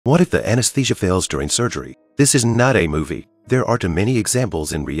What if the anesthesia fails during surgery? This is not a movie. There are too many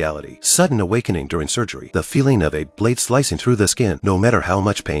examples in reality. Sudden awakening during surgery. The feeling of a blade slicing through the skin, no matter how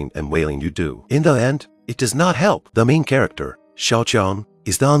much pain and wailing you do. In the end, it does not help. The main character, Xiaochong,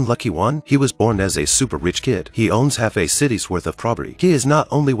 is the unlucky one. He was born as a super rich kid. He owns half a city's worth of property. He is not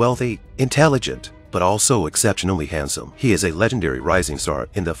only wealthy, intelligent, but also exceptionally handsome. He is a legendary rising star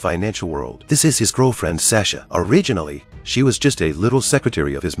in the financial world. This is his girlfriend Sasha. Originally, she was just a little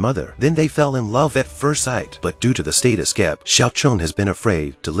secretary of his mother. Then they fell in love at first sight. But due to the status gap, Xiaochong has been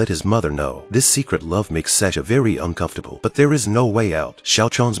afraid to let his mother know. This secret love makes Sasha very uncomfortable. But there is no way out.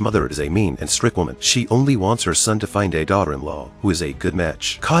 Xiaochong's mother is a mean and strict woman. She only wants her son to find a daughter-in-law who is a good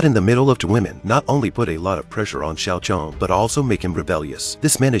match. Caught in the middle of two women not only put a lot of pressure on Xiaochong, but also make him rebellious.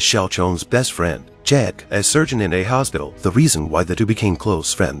 This man is Xiaochong's best friend, Jack, a surgeon in a hospital. The reason why the two became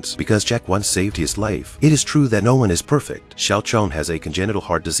close friends, because Jack once saved his life. It is true that no one is perfect. Xiaochong has a congenital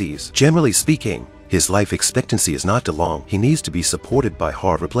heart disease. Generally speaking, his life expectancy is not too long. He needs to be supported by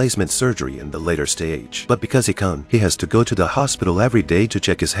heart replacement surgery in the later stage. But because he has to go to the hospital every day to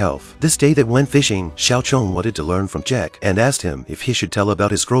check his health. This day they went fishing, Xiaochong wanted to learn from Jack and asked him if he should tell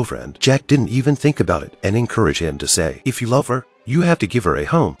about his girlfriend. Jack didn't even think about it and encouraged him to say, "If you love her, you have to give her a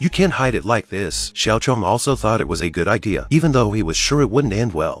home. You can't hide it like this." Xiaochong also thought it was a good idea, even though he was sure it wouldn't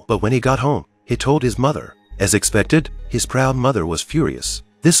end well. But when he got home, he told his mother. As expected, his proud mother was furious.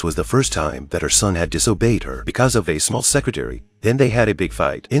 This was the first time that her son had disobeyed her because of a small secretary. Then they had a big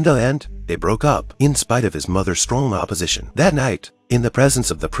fight. In the end, they broke up, in spite of his mother's strong opposition. That night, in the presence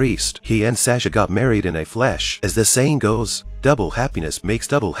of the priest, he and Sasha got married in a flash. As the saying goes, double happiness makes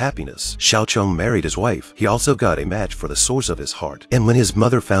double happiness. Xiaochong married his wife. He also got a match for the source of his heart. And when his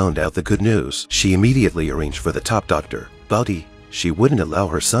mother found out the good news, she immediately arranged for the top doctor, Baldi. She wouldn't allow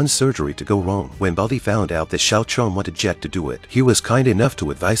her son's surgery to go wrong. When Baldi found out that Xiaochong wanted Jack to do it, he was kind enough to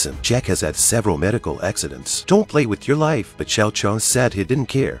advise him. Jack has had several medical accidents. Don't play with your life. But Xiaochong said he didn't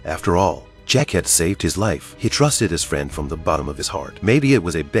care. After all, Jack had saved his life. He trusted his friend from the bottom of his heart. Maybe it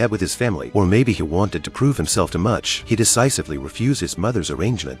was a bet with his family, or maybe he wanted to prove himself too much. He decisively refused his mother's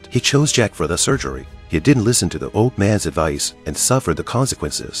arrangement. He chose Jack for the surgery. He didn't listen to the old man's advice and suffered the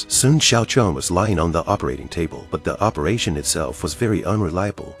consequences. Soon Xiaochong was lying on the operating table, but the operation itself was very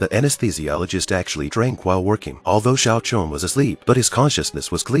unreliable. The anesthesiologist actually drank while working. Although Xiaochong was asleep, but his consciousness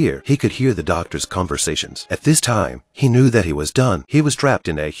was clear. He could hear the doctor's conversations. At this time, he knew that he was done. He was trapped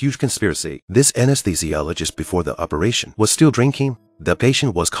in a huge conspiracy. This anesthesiologist before the operation was still drinking. The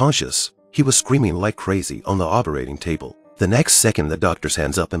patient was conscious. He was screaming like crazy on the operating table. The next second, the doctor's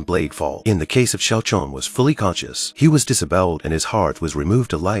hands up and blade fall. In the case of Xiaochong was fully conscious. He was disemboweled and his heart was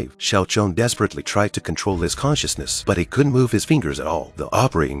removed alive. Xiaochong desperately tried to control his consciousness, but he couldn't move his fingers at all. The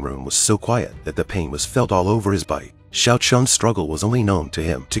operating room was so quiet that the pain was felt all over his body. Xiaochong's struggle was only known to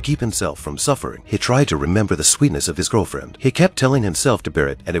him. To keep himself from suffering, he tried to remember the sweetness of his girlfriend. He kept telling himself to bear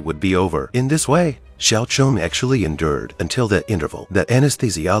it and it would be over. In this way, Xiaochong actually endured until the interval. The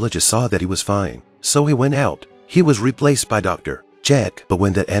anesthesiologist saw that he was fine, so he went out. He was replaced by Dr. Jack. But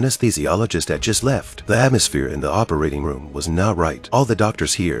when the anesthesiologist had just left, the atmosphere in the operating room was not right. All the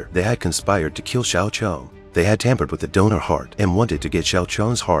doctors here, they had conspired to kill Xiaochong. They had tampered with the donor heart and wanted to get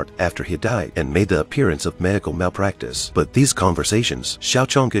Xiaochong's heart after he died and made the appearance of medical malpractice. But these conversations,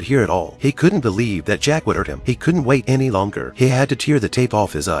 Xiaochong could hear it all. He couldn't believe that Jack would hurt him. He couldn't wait any longer. He had to tear the tape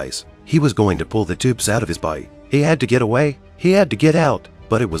off his eyes. He was going to pull the tubes out of his body. He had to get away. He had to get out.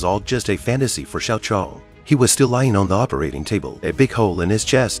 But it was all just a fantasy for Xiaochong. He was still lying on the operating table, a big hole in his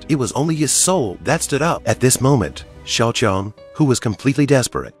chest. It was only his soul that stood up. At this moment, Xiaochong, who was completely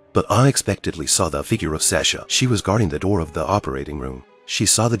desperate, but unexpectedly saw the figure of Sasha. She was guarding the door of the operating room. She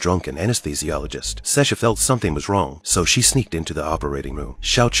saw the drunken anesthesiologist. Sasha felt something was wrong, so she sneaked into the operating room.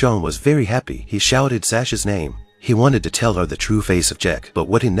 Xiaochong was very happy. He shouted Sasha's name. He wanted to tell her the true face of Jack, but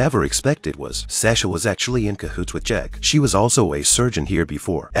what he never expected was Sasha was actually in cahoots with Jack. She was also a surgeon here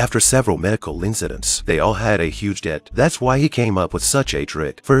before. After several medical incidents, they all had a huge debt. That's why he came up with such a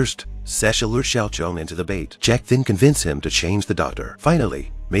trick. First, Sasha lured Xiaochong into the bait. Jack then convinced him to change the doctor.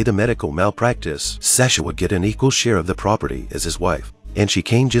 Finally, made the medical malpractice. Sasha would get an equal share of the property as his wife. And she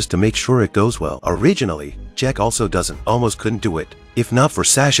came just to make sure it goes well. Originally, Jack also almost couldn't do it. If not for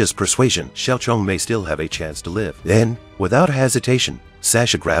Sasha's persuasion, Xiaochong may still have a chance to live. Then, without hesitation,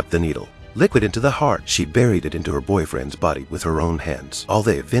 Sasha grabbed the needle. Liquid into the heart, she buried it into her boyfriend's body with her own hands. All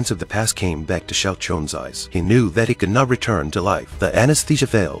the events of the past came back to Xiaochong's eyes. He knew that he could not return to life. The anesthesia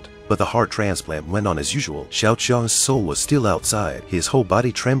failed, but the heart transplant went on as usual. Xiaochong's soul was still outside. His whole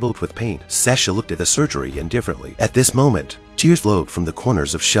body trembled with pain. Sasha looked at the surgery indifferently. At this moment, tears flowed from the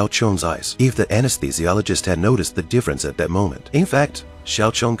corners of Xiaochong's eyes. If the anesthesiologist had noticed the difference at that moment. In fact,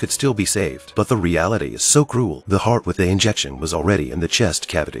 Xiao Chong could still be saved. But the reality is so cruel. The heart with the injection was already in the chest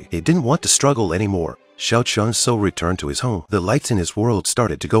cavity. He didn't want to struggle anymore. Xiao Chong's soul returned to his home. The lights in his world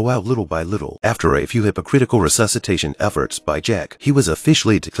started to go out little by little. After a few hypocritical resuscitation efforts by Jack, he was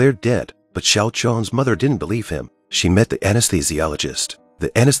officially declared dead. But Xiao Chong's mother didn't believe him. She met the anesthesiologist. The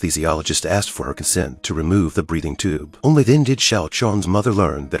anesthesiologist asked for her consent to remove the breathing tube. Only then did Xiao Chong's mother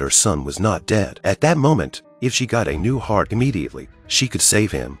learn that her son was not dead. At that moment, if she got a new heart immediately, she could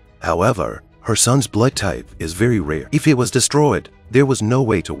save him. However, her son's blood type is very rare. If it was destroyed, there was no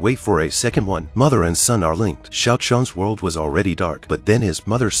way to wait for a second one. Mother and son are linked. Xiao Chong's world was already dark, but then his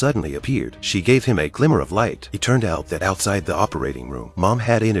mother suddenly appeared. She gave him a glimmer of light. It turned out that outside the operating room, Mom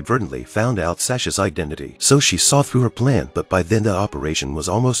had inadvertently found out Sasha's identity. So she saw through her plan, but by then the operation was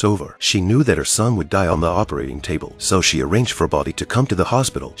almost over. She knew that her son would die on the operating table, so she arranged for Body to come to the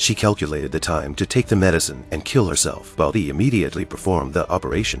hospital. She calculated the time to take the medicine and kill herself. Body immediately performed the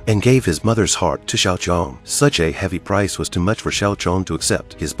operation and gave his mother's heart to Xiao Chong. Such a heavy price was too much for Xiao Chong to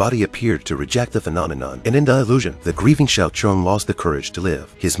accept. His body appeared to reject the phenomenon, and in the illusion, the grieving Xiao Chong lost the courage to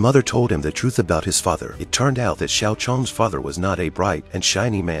live. His mother told him the truth about his father. It turned out that Xiao Chong's father was not a bright and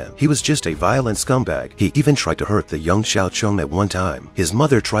shiny man. He was just a violent scumbag. He even tried to hurt the young Xiao Chong at one time. His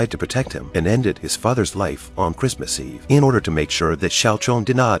mother tried to protect him and ended his father's life on Christmas Eve. In order to make sure that Xiao Chong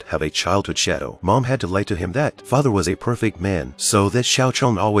did not have a childhood shadow, Mom had to lie to him that father was a perfect man, so that Xiao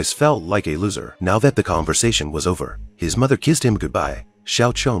Chong always felt like a loser. Now that the conversation was over, his mother kissed him goodbye.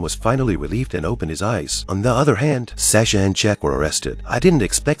 Xiao Chong was finally relieved and opened his eyes. On the other hand, Sasha and Jack were arrested. I didn't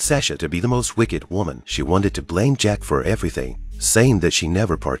expect Sasha to be the most wicked woman. She wanted to blame Jack for everything, saying that she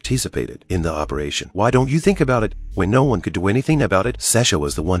never participated in the operation. Why don't you think about it? When no one could do anything about it, Sasha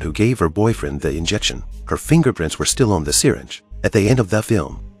was the one who gave her boyfriend the injection. Her fingerprints were still on the syringe. At the end of the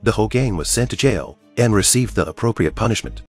film, the whole gang was sent to jail and received the appropriate punishment.